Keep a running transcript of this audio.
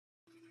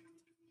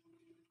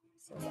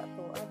So sa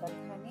ato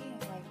daghan eh.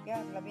 Oh my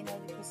God, labi na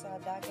dito sa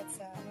dagat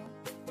sa ano.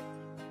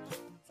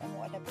 Sa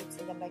mo adapit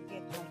sa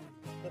dalagit.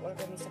 Doon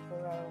kami sa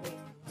coral reef.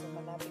 So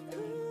malapit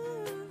kami.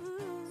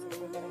 So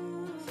pwede rin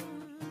mo siya.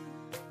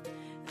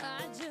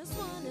 I just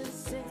wanna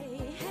say,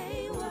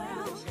 hey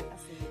world,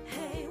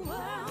 hey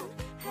world,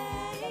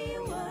 hey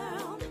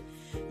world,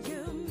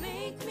 you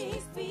make me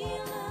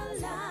feel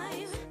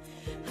alive,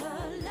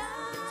 alive.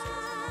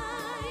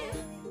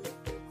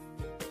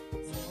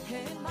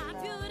 Hey my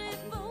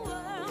beautiful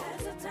world,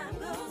 as the time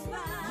goes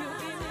by, you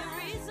give me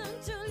reason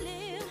to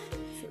live,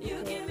 you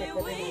give me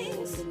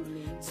wings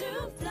to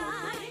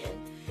fly.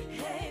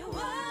 Hey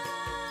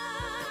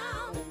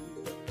world.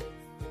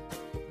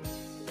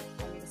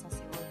 Kami sa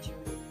si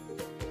Orchard.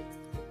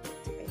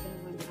 Saka ito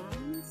naman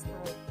ang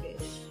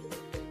starfish.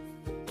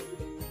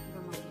 Iba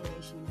mga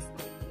kulay siya ng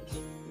starfish.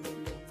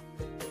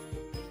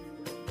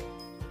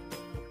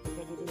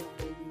 Pwede din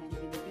natin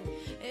natin.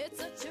 It's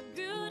such a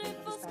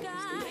beautiful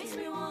sky, makes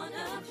me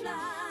wanna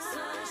fly.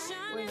 Sun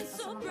shining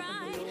so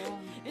bright,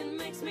 it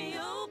makes me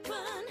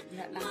open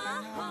my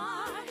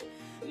heart,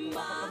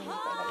 my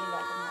heart.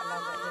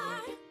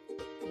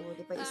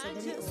 I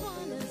just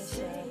wanna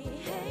say,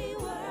 hey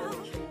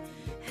world,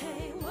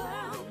 hey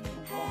world,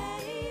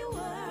 hey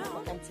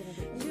world,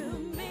 you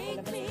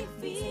make me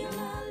feel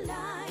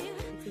alive,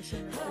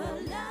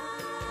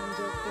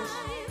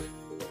 alive.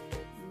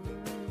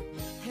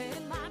 Hey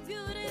my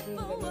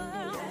beautiful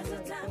world, as the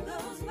time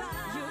goes by,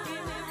 you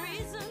give me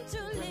reason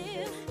to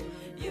live,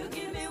 you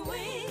give me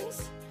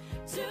wings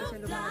to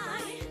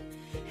fly.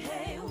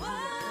 Hey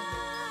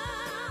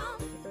world,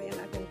 Ito yung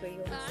aking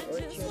tuyo. I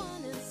just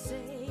wanna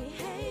say,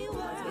 hey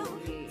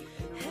world,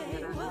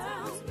 hey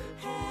world,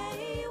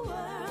 hey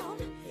world,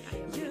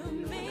 you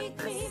make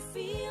me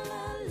feel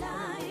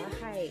alive,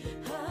 Hi.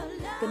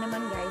 alive. Ito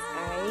naman guys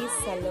ay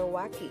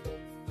salawaki.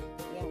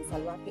 Yan,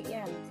 salawaki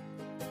yan.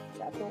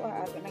 Sa ato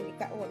ato nang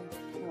gikaon.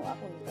 No,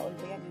 ako gikaon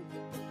ko yan.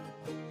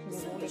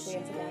 Hinuli ko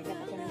yan sa dagat.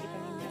 Ako nang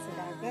gikaon niya sa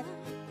dagat.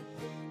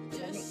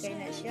 Lamig kayo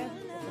na siya.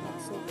 Ito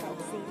nagsuka o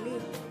sili.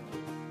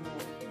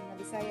 Mga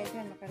Bisaya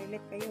dyan,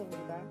 makarelate kayo,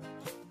 di ba?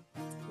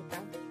 Kita?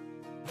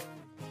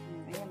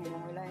 Ayan, may mga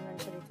wala naman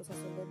siya dito sa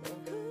sulod.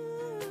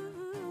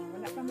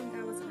 Wala pa mong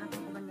tawas ang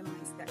aking uban ng mga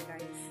isda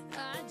guys.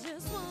 I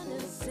just wanna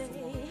say,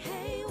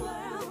 hey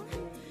world,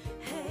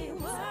 hey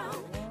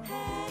world,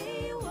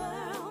 hey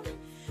world,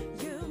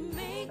 you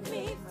make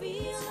me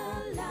feel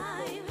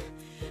alive,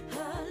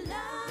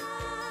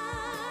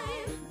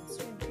 alive.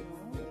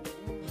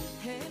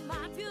 Hey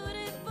my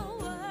beautiful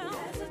world,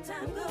 as the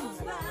time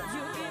goes by,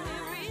 you give me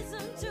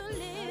reason to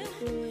live,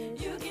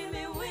 you give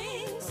me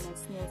wings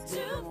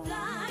to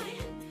fly.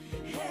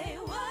 Hey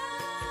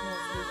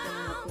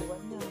world,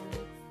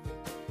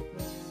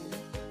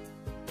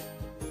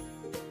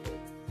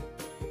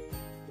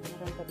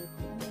 Meron pa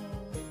dito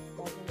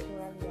bagong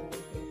coral yan.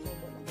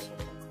 Pinutubo lang siya.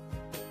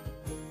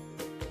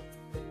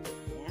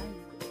 Yan.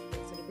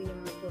 So dito yung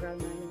mga coral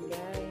namin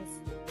guys.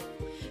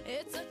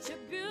 it's such a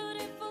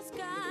beautiful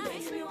sky,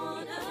 makes me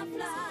wanna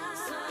fly.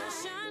 Sun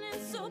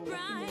shining so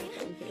bright,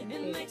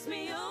 it makes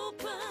me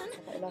open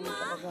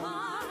my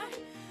heart,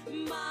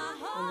 my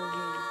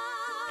heart.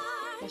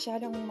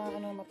 Masyadong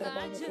matrabaho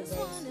I ito just guys.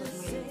 wanna Pag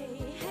say,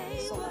 may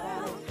hey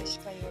sobrang world, fish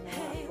kayo na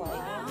hey aquarium.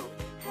 world,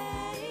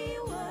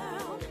 hey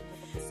world,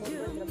 you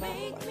Sobrang trabaho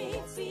make ako me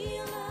guys.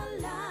 feel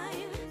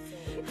alive,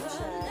 Ito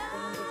siya,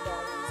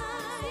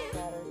 alive.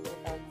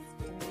 $200.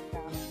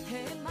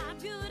 Hey my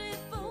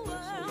beautiful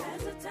world,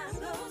 as the time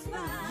goes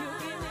by, you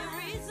give me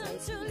reason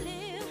to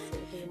live,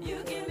 you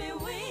give me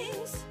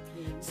wings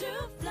to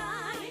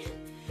fly.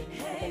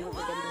 Hey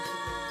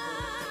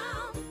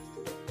world,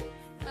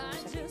 I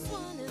just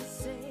wanna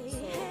say,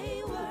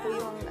 hey Ito world,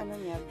 yung ano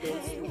niya,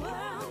 base hey niya.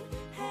 world,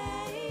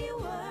 hey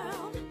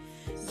world,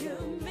 you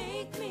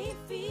make me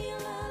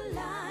feel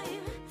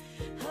alive,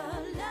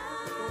 alive.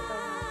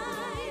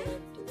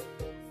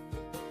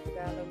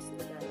 Galaw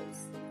sila guys.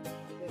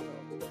 Pero,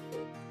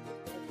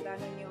 at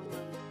plano nyo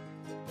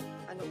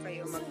ano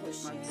kayo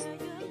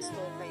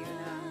mag-install kayo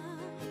na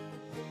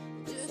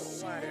so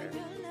water.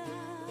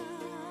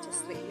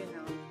 Just let you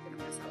know. Ito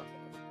naman asawa ko.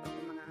 Pag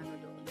yung mga ano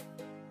doon.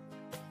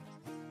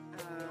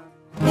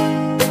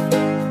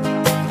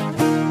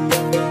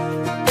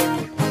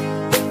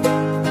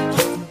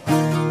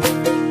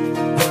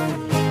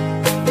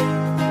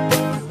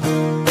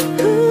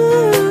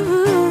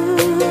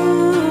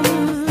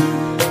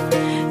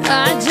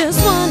 I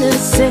just wanna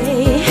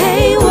say,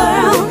 hey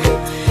world,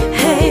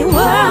 hey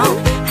world,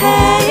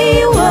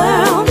 hey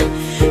world,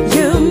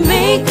 you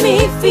make me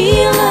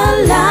feel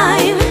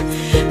alive,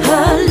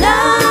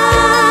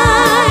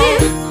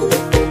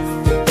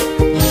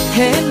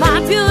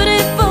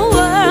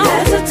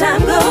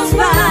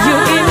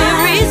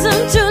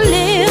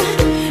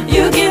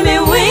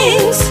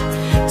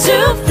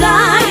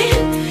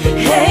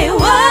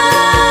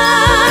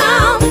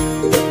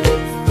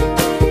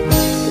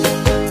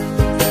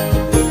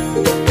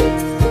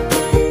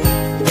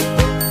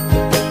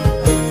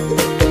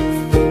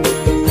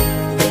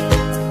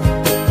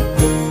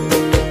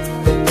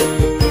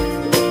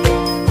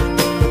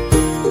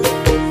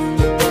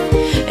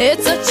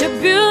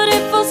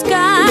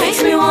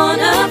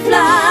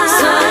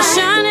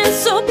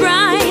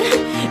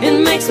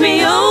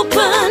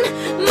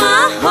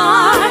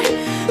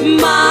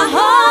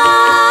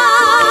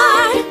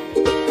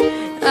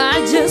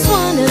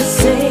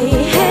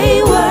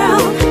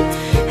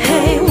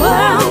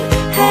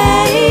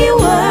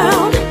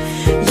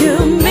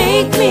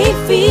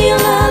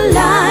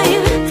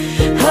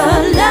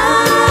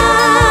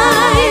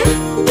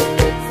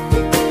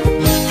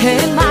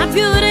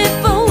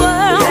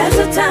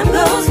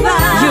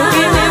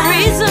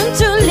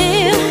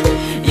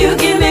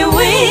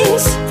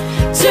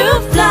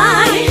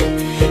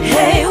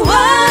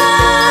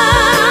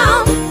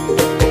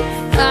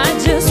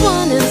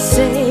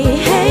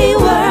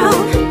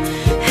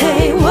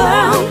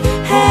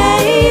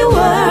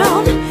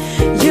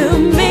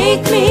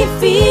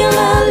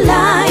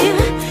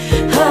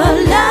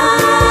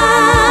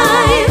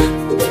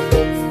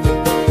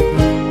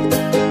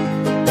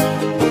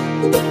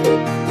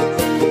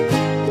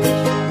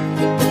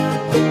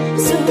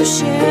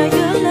 share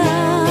your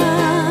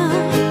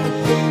love.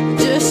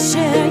 Just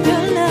share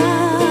your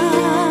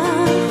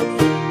love.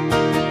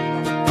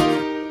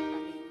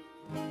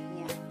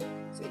 Yan.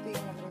 So ito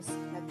yung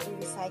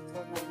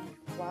nag-recycle ng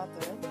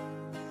water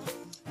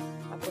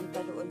papunta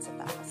doon sa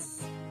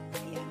taas.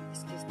 Ayan,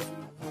 excuse me sa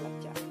mga kalat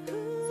dyan. So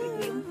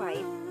ito yung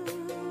pipe.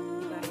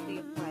 Diba? Ito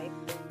yung pipe.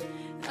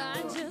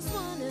 I just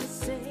wanna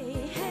say,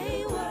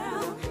 hey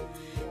world,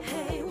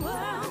 hey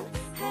world,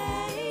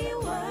 hey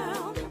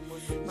world,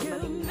 you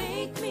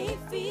make me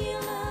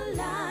feel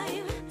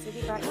alive. So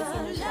diba, easy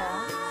na siya.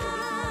 So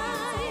dito na yun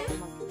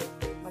sa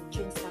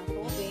mag-change ng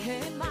tubig.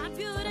 Hey my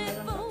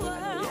beautiful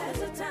world, as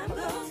the time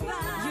goes by,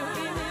 you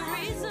give me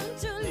reason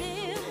to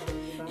live,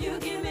 you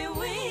give me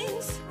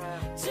wings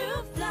to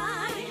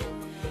fly.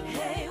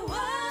 Hey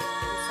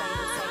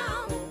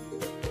world,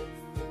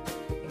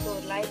 ito,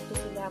 live to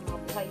sila, mga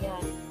buhay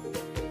yan.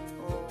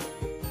 O,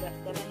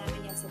 dala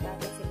namin yan sa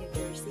dagat sa New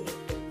Jersey.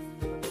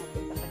 Pag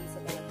napunta kami sa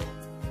dagat.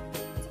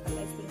 Saka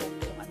guys, tingnan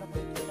kung ano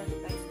kung tulad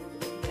guys.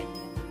 Tingnan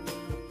nyo na.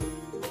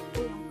 Ito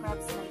yung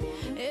crabs na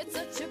yan. it's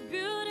such a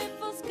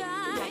beautiful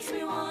sky, makes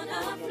me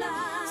wanna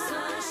fly.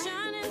 Sun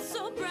shining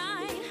so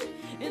bright,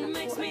 it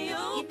makes me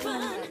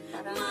open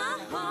my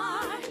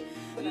heart,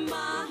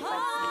 my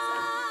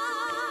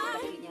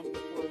heart.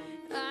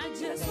 I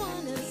just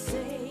wanna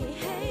say,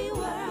 hey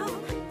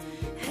world,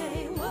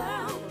 hey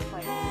world,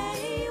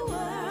 hey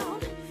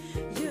world,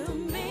 you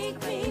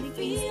make me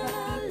feel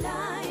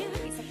alive,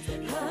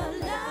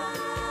 alive.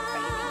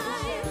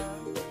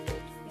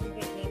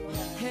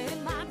 Hey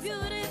my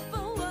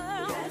beautiful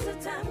world, as the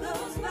time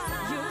goes by,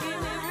 you give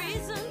me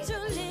reason to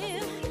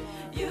live,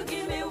 you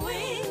give me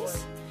wings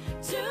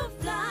to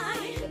fly.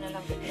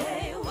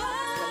 Hey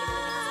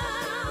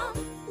world,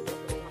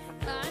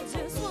 I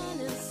just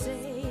wanna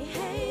say,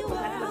 hey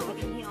world,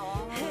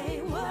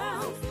 hey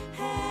world,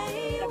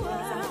 hey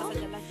world,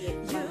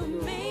 you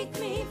make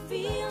me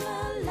feel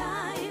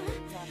alive,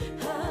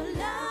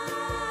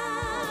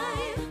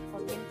 alive.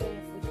 Pag winter,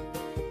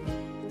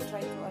 we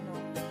try to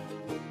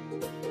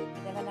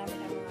idala namin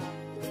ang mga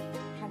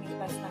honey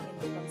plants namin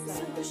hanggang sa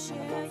So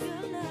share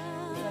your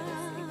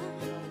love,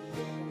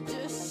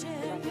 just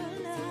share your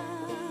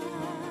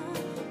love.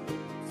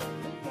 So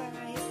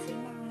guys, yun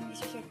lang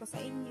isi-share ko sa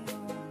inyo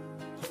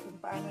kung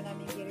paano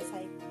namin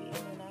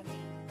i-recycle namin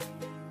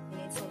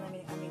in-install namin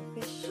ang aming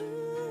fish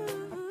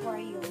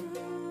aquarium.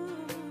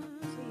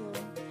 So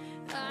yun,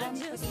 I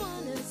just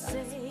wanna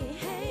say,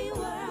 hey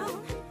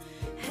world,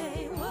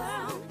 hey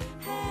world,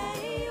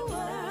 hey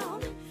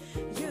world,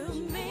 you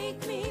make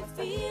me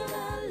feel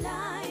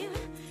alive,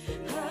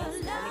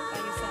 balik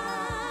tayo sa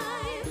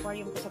alive.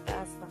 aquarium ko sa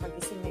taas,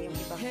 nakagising na yung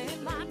ibang Hey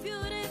fish. my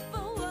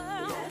beautiful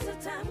world, as the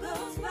time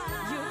goes by,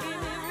 you give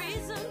me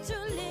reason to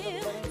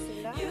live, Ito rin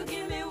sila. you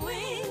give me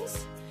wings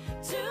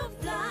to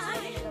fly.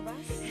 Sa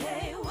labas.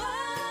 Hey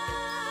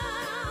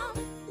world,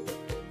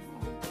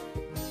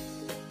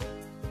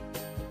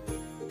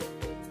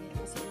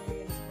 Ako siguro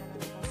yan sa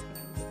lalabas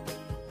guys.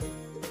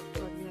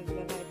 Pag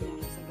nagla-live na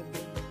ako sa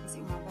gabi. Kasi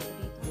umaga ko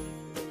dito eh.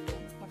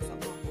 Pag sa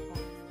umaga pa.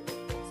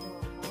 So,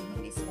 kung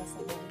hindi sila sa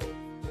live.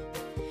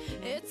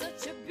 it's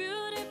such a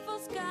beautiful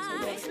sky,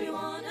 makes me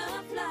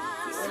wanna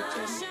fly.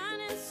 Sun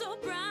shining so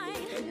bright,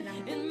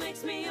 it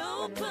makes me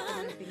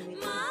open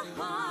my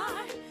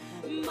heart,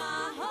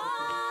 my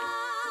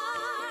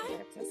heart.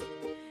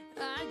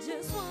 I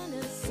just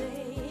wanna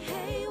say,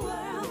 hey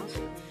world,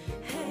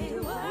 hey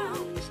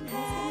world,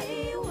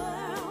 hey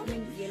world,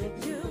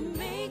 you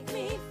make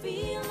me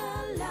feel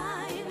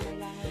alive,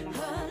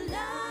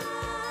 alive.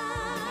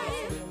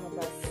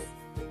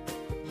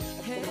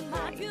 Hey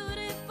my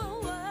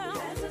beautiful world,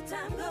 as the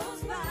time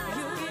goes by,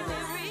 you give me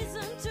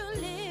reason to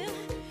live,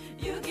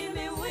 you give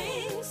me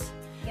wings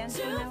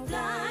to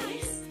fly.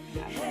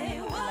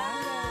 Hey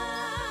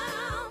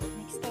world,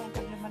 Next time,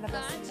 pag lumalabas I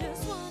sila,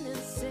 just wanna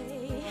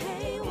say,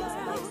 hey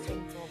world,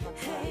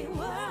 hey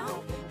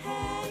world,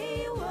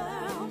 hey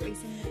world,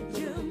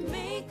 you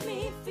make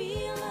me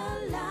feel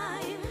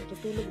alive,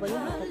 tutulog ba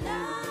yun?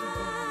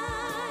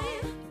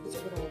 alive.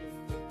 Sigurado.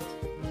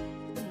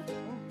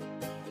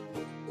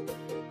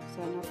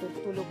 Sana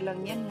tutulog lang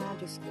yan ha,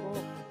 Diyos ko.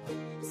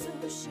 So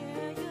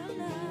share your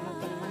Mahal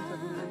pa naman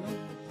pag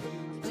love,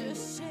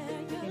 just share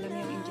your Yan lang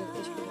yung angel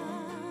fish ko doon.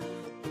 love.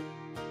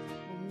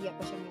 Nahiya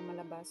pa siyang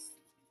lumalabas.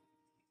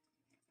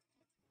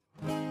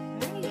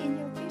 Ay,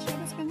 angel fish,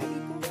 labas ka na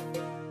dito.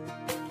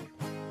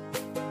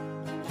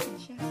 Ayan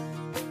siya.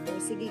 So,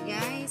 sige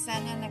guys,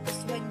 sana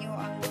nagustuhan nyo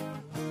ang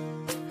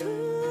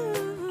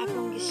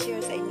akong i-share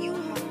sa inyo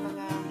ang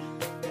mga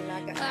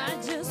alaga. I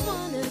just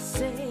wanna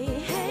say,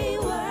 hey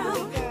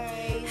world,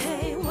 guys.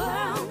 hey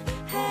world,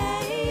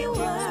 hey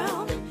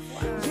world,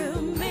 you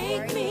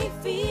make me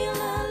feel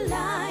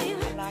alive,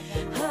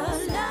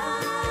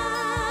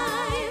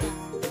 alive.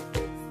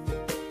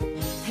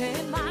 Hey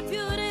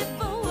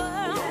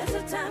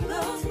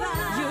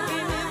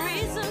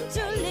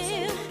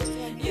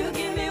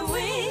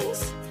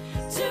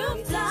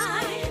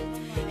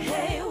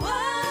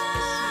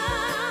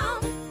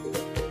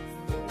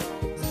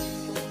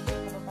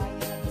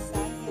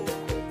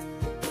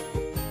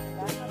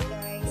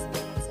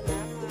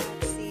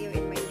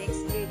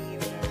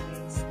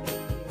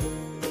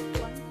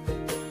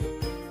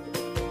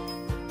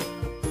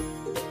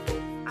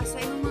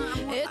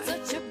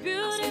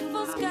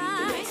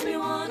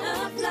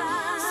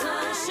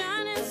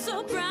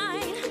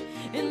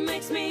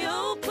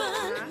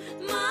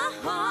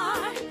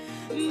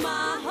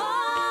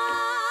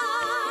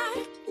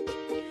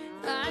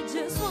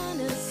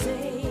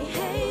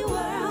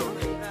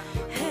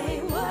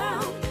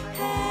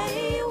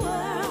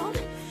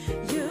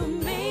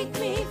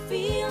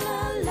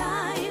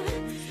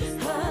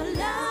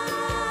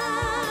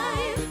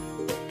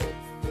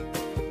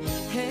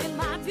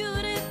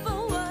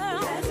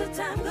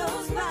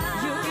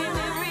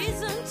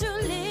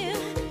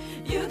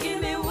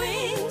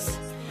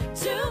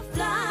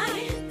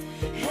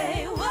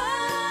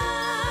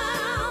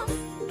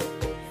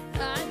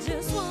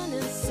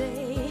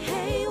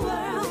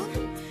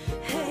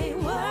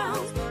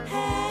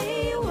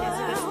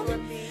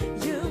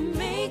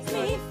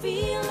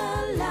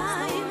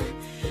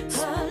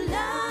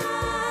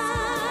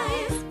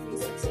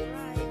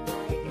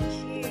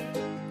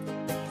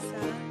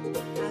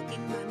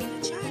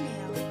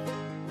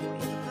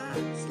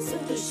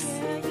cookies.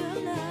 share your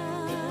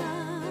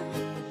love.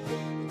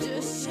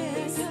 Just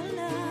share your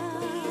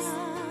love.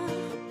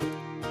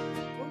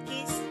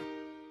 Cookies.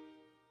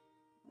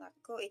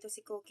 Nako, ito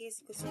si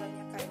Cookies. Gusto lang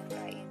niya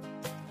kain.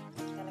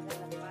 Talagang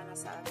nagmana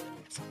sa akin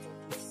si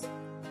Cookies.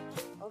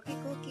 Okay,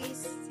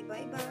 Cookies. Si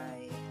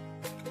bye-bye.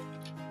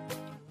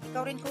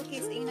 Ikaw rin,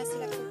 Cookies. Tingnan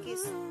sila,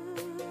 Cookies.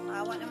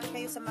 Maawa naman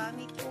kayo sa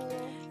mami ko.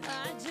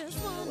 I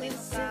just wanna Uy, magkaon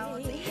sa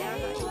say, iyaha.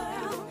 hey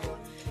world,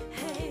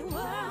 hey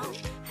world,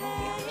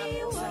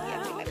 hey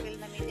world.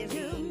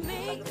 You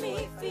make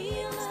me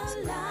feel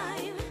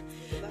alive,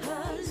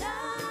 alive.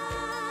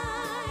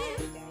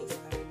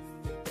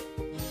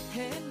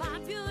 Hey, my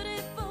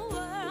beautiful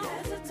world.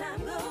 As the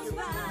time goes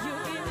by, you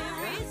give me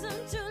reason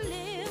to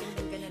live.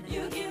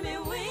 You give me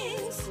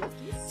wings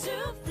to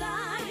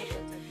fly.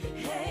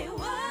 Hey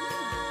world.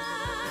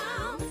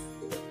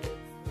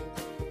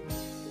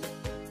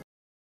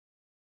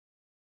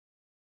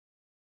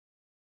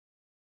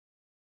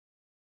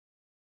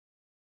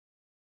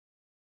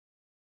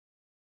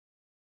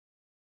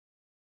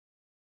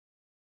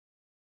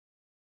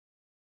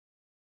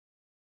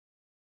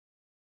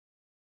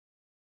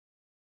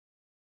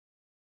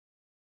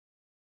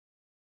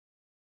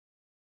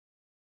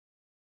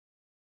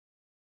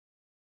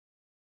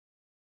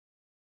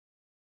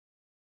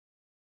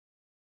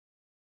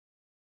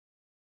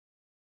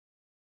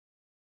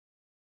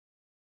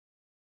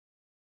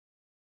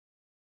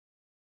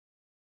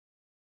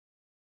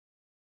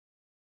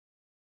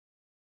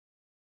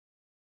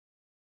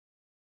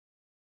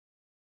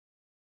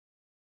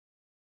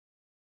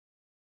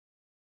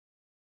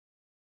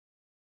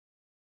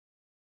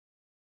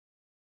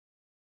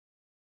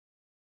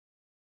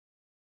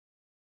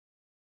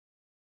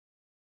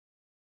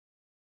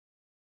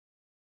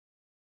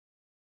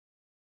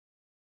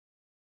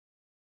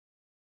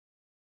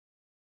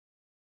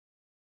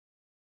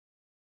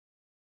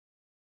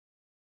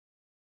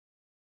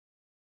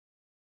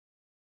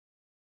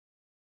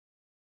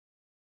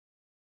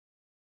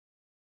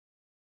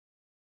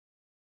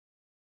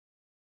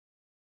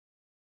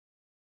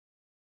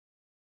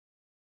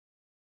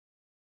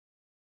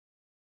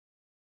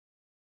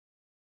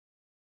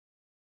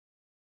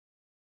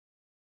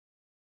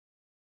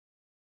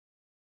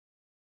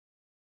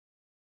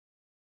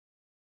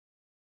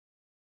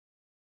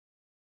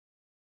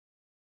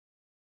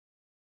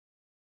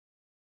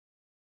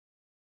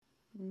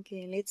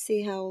 Okay, let's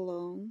see how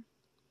long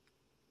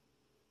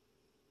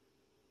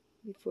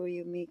before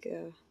you make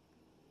a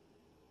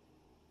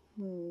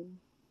move.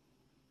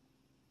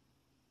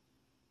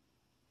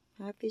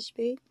 Fish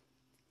bait.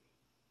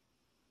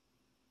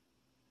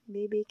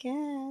 Baby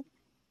cat.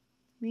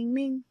 Ming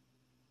Ming.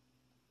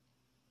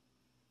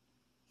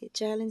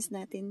 I-challenge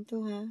natin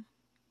to, ha?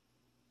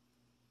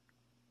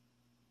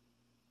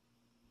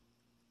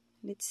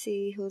 Let's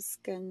see who's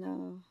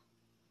gonna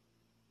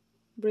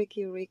break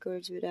your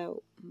records without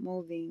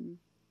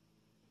moving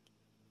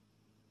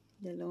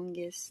the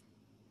longest.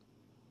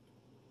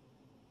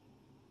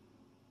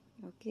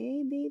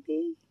 Okay,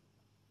 baby.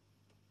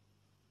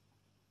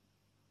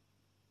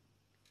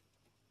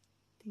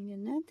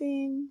 Tingnan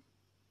natin.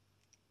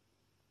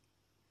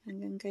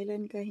 Hanggang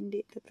kailan ka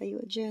hindi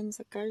tatayo dyan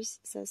sa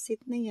cars, sa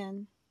seat na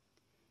yan.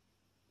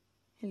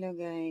 Hello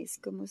guys,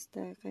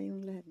 kumusta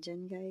kayong lahat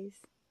dyan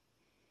guys?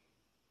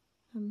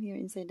 I'm here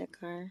inside the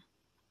car.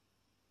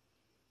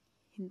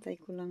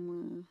 Hintay ko lang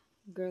mga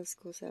girls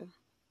ko sa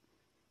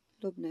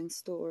loob ng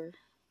store.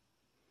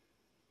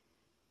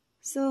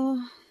 So,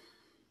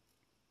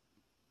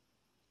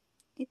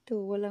 ito,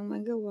 walang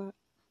magawa.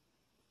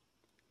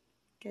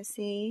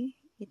 Kasi,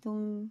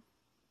 itong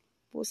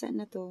pusa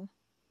na to,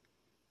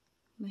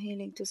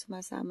 mahilig to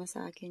sumasama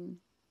sa akin.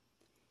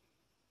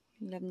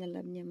 Love na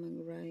love niya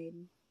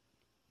mag-ride.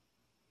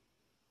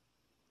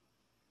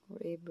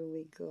 Wherever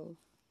we go.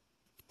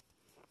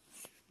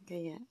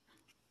 Kaya,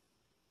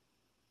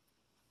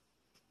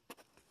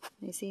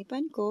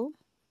 naisipan ko,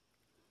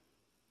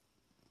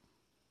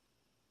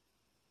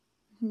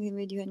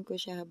 Nilidyohan ko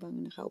siya habang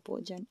nakaupo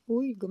dyan.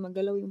 Uy,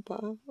 gumagalaw yung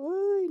paa.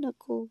 Ay,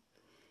 nako.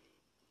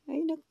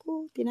 Ay,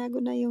 nako.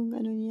 Tinago na yung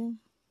ano niya.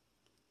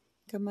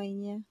 Kamay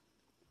niya.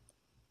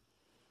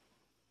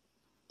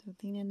 So,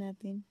 tingnan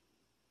natin.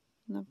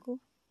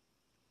 Nako.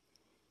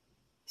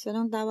 So,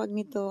 anong tawag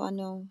nito?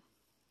 Anong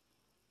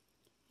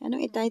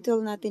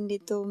i-title natin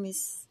dito,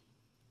 Miss?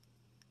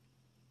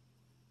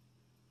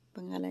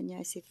 Pangalan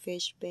niya si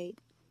Fish Bait.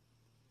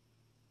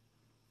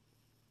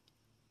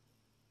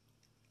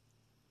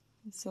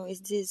 So,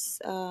 is this,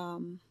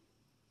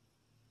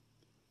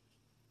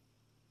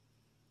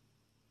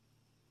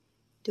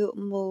 don't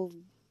move,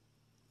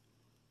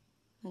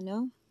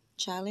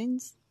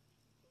 challenge?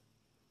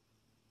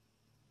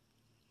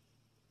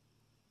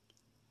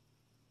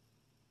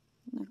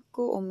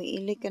 Naku,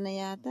 umiilig ka na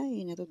yata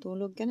eh.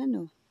 Natutulog ka na,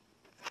 no?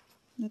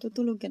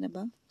 Natutulog ka na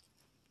ba?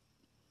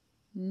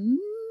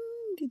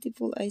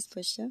 Beautiful eyes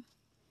pa siya.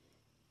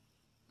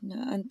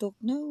 Naantok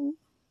na, oh.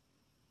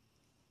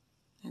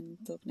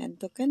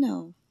 Antok ka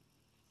na, oh.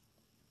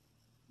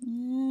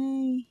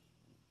 Ay.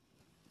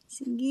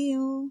 Sige,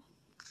 oh.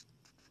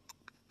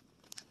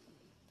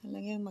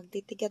 Talagang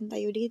magtitigan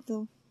tayo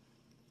dito.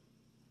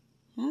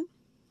 Ha?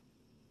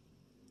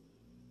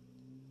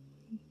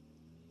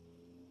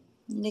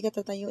 Hindi ka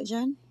tatayo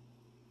dyan?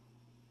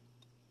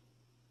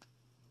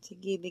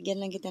 Sige,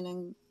 bigyan lang kita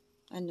ng,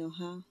 ano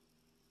ha?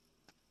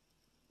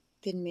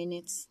 10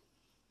 minutes.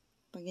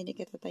 Pag hindi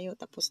ka tatayo,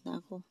 tapos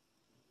na ako.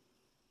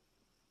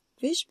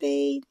 Fish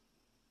bait!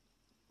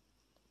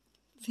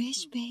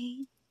 Fish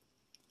bait!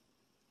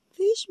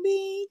 Fish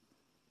bait!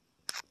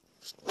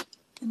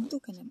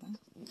 Anto ka na ba?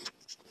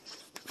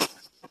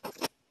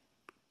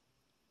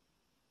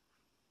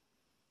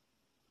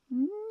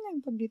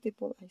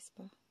 Nagpa-beautiful eyes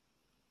pa.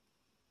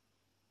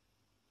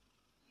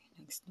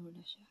 Ayan, nag-snore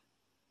na siya.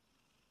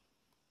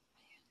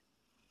 Ayan.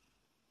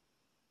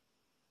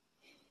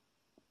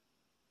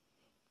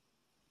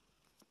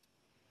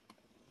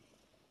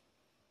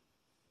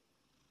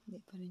 Hindi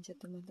pa rin siya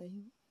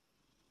tumatayo.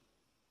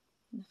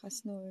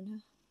 Naka-snore na.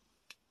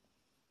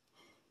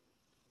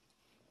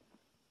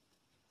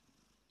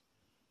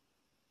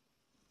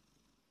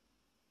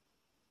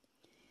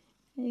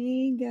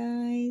 Hey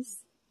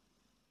guys!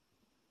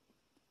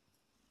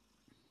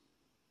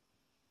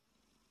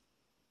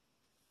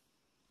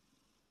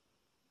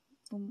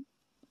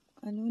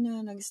 Ano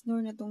na,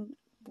 nag-snore na tong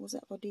pusa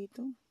ko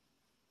dito.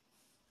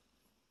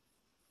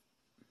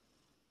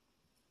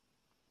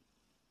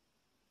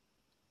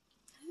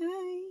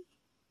 Hi!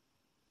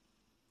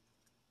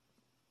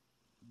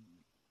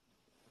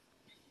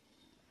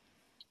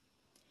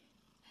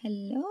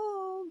 Hello,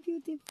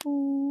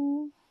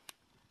 beautiful!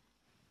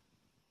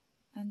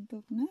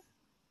 Antok na?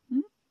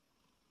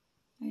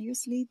 Are you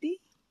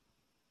sleepy?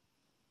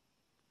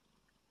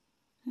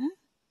 Huh?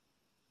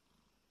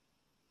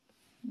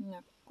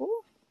 Naku!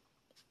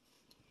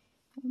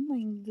 Oh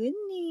my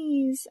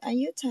goodness! Are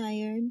you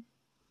tired?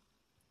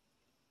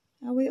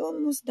 Are we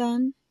almost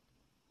done?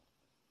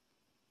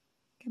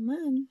 Come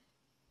on.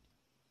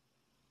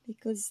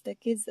 Because the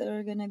kids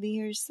are gonna be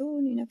here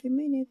soon in a few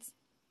minutes.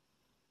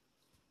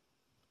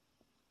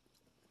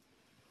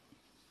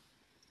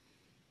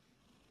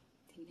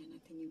 Tingnan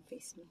natin yung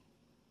face mo.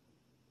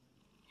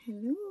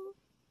 Hello?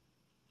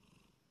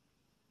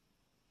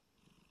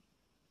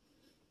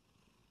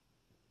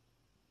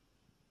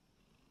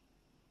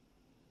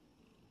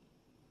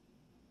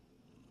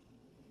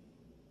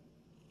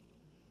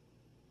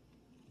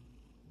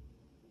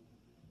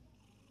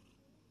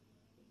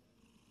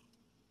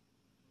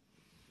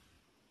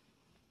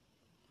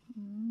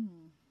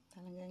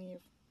 Talagang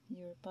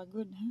you're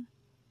pagod, ha?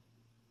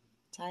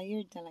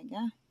 Tired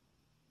talaga.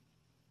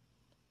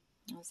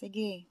 O,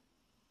 sige.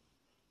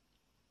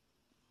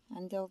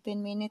 Until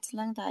 10 minutes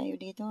lang tayo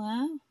dito,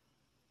 ha?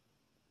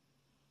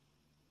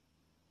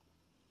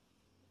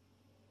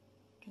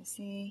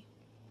 Kasi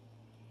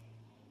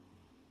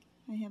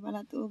I have a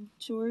lot of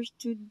chores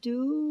to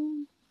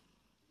do.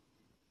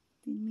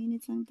 10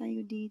 minutes lang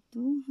tayo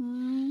dito,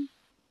 ha?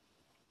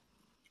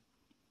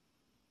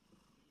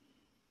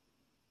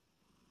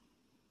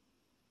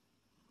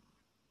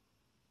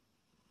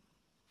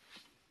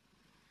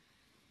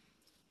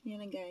 Yan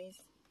na, guys.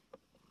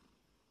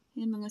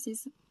 Yan, mga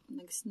sis.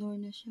 Nag-snore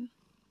na siya.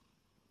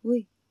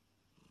 Uy!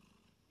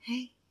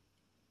 Hey!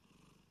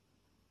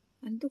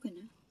 Anto ka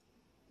na?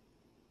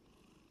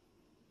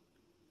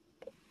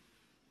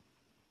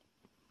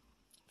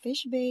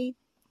 Fish bait!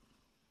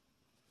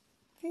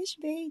 Fish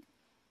bait!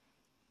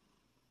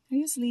 Are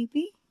you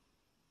sleepy?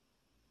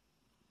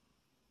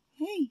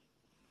 Hey!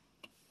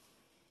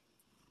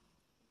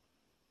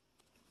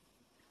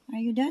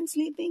 Are you done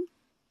sleeping?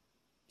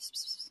 Psst,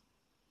 psst, psst.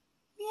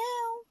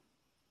 Meow!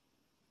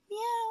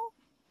 Meow!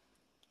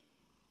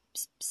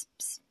 Psst, psst,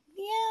 psst.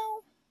 Meow!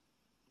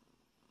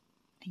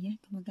 Ayan,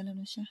 gumagalaw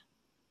na siya.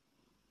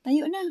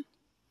 Tayo na!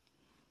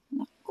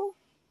 Naku!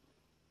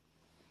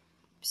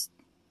 Psst!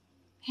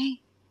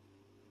 Hey!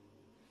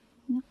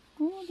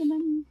 Naku,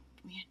 dalang.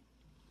 Ayan.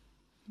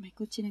 May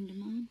kutsi ng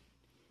dumaan.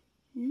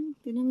 Ayan,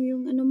 tinan mo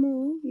yung ano mo,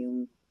 oh,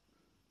 yung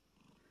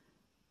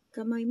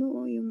kamay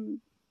mo, oh, yung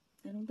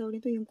anong tawag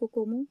nito, yung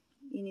kuko mo.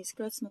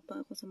 Ini-scratch mo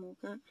pa ako sa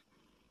mukha.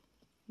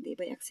 Di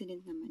ba,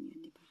 accident naman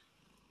yan, di ba?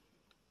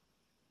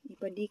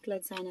 Ipa-declad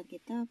sana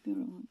kita,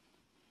 pero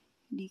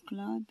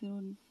declad,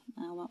 pero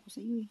naawa ko sa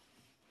iyo eh.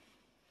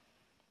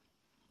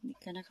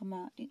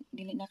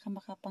 Dili na ka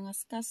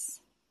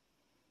makapangaskas.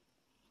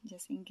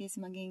 Just in case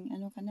maging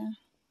ano ka na,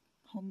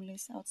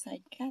 homeless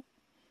outside cat.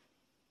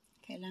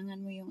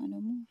 Kailangan mo yung ano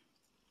mo.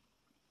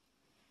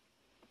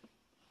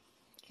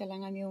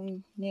 Kailangan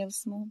yung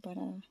nails mo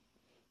para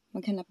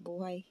maghanap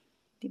buhay.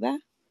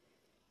 Diba?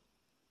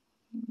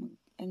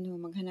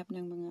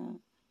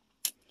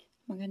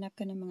 Maghanap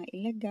ka ng mga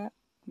ilaga,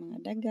 mga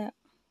daga,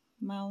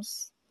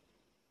 mouse,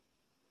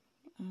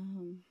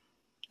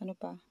 ano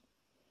pa?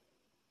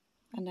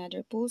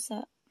 Another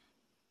pusa.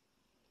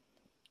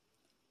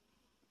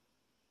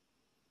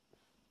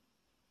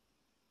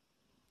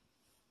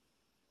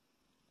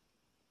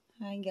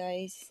 Hi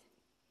guys.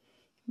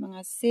 Mga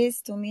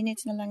sis, 2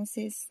 minutes na lang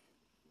sis.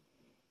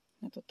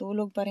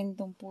 Natutulog pa rin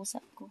tong pusa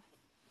ko.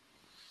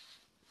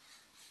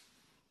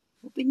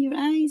 Open your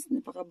eyes.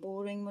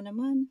 Napaka-boring mo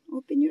naman.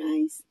 Open your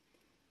eyes.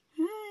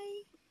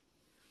 Hi.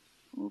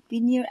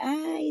 Open your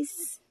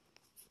eyes.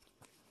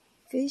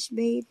 Fish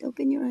bait.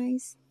 Open your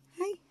eyes.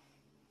 Hi.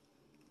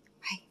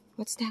 Hi.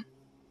 What's that?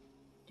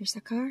 There's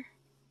a car.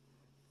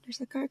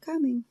 There's a car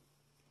coming.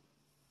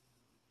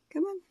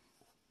 Come on.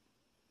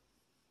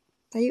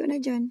 Tayo na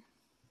dyan.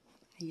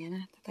 Ayan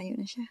na. Tatayo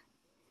na siya.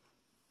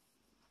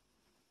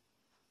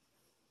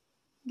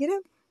 Get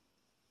up.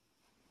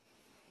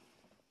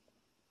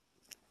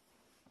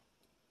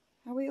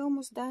 Are we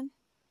almost done?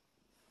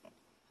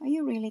 Are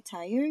you really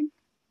tired?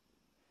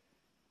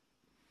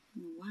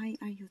 Why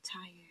are you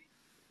tired?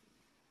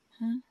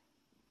 Huh?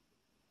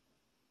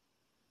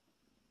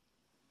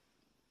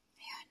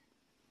 Ayan.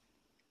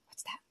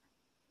 What's that?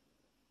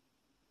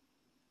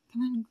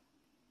 Come on.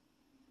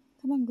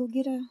 Come on, go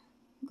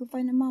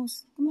find a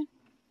mouse. Come on.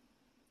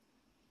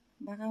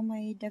 Baka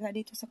may daga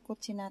dito sa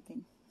kotse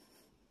natin.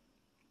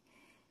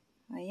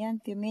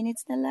 Ayan, few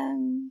minutes na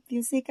lang.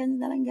 Few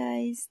seconds na lang,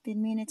 guys. 10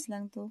 minutes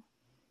lang to.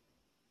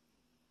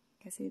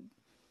 Kasi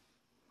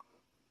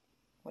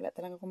wala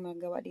talaga akong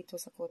magawa dito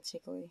sa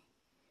kotse ko eh.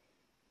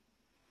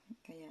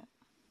 Kaya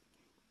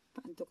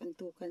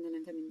paantok-antukan na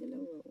lang kami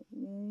dalawa.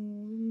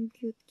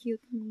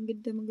 Cute. Ang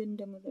ganda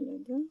mo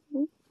talaga.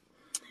 Oh.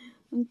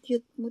 Ang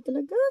cute mo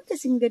talaga.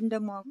 Kasing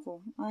ganda mo ako.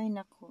 Ay,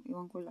 nako.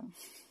 Iwan ko lang.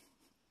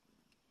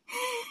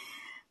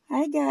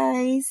 Hi,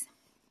 guys.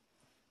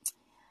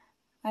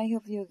 I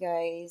hope you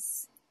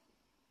guys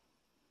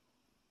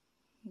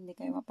hindi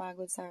kayo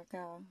mapagod sa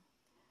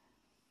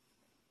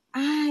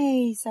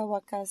Ay, sa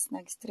wakas,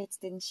 nag-stretch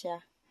din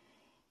siya.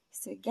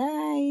 So,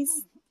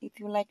 guys, if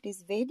you like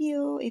this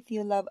video, if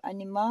you love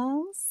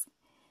animals,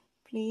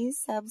 please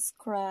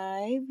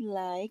subscribe,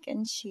 like,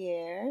 and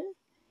share.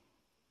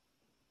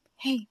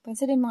 Hey,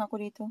 pansinin mga ako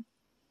dito.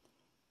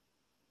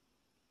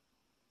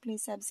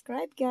 Please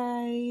subscribe,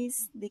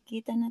 guys.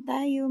 Dikita na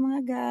tayo,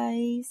 mga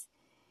guys.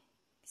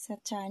 Sa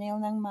channel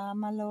ng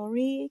Mama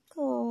Lori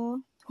ko.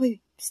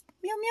 Hoy, psst,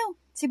 meow.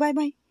 Si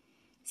bye-bye.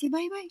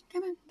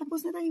 Come on,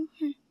 tapos na tayo.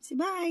 Si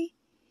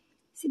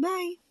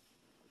bye.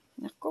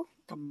 Nako,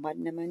 tambad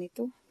naman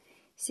ito.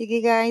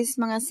 Sige guys,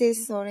 mga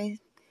sis,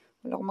 sorry.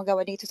 Wala akong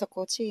magawa dito sa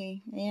kotse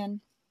eh.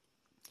 Ayan.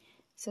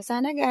 So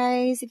sana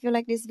guys, if you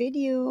like this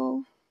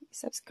video,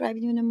 subscribe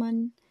nyo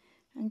naman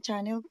ang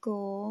channel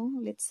ko.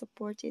 Let's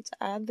support each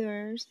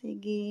other.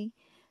 Sige.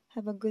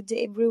 Have a good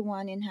day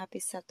everyone and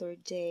happy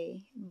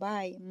Saturday.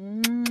 Bye.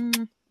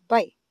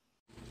 Bye.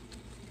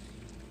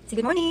 Say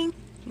good morning.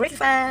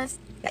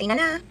 Breakfast. Kainan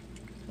na.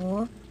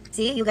 Oh,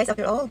 see, you guys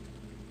after all.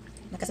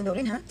 Nakasundo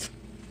rin, ha?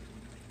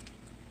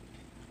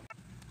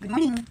 Good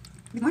morning.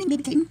 Good morning,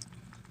 baby kitten.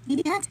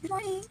 Baby cat, good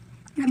morning.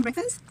 You having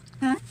breakfast?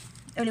 Huh?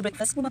 Early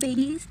breakfast for my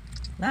babies.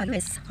 Wow,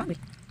 Louis, hungry.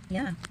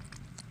 Yeah.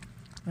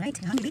 Right,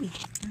 hungry baby.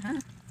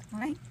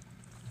 Alright.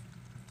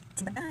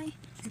 Say bye-bye.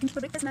 Thank you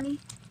for breakfast,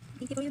 mommy.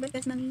 Thank you for your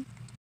breakfast, mommy.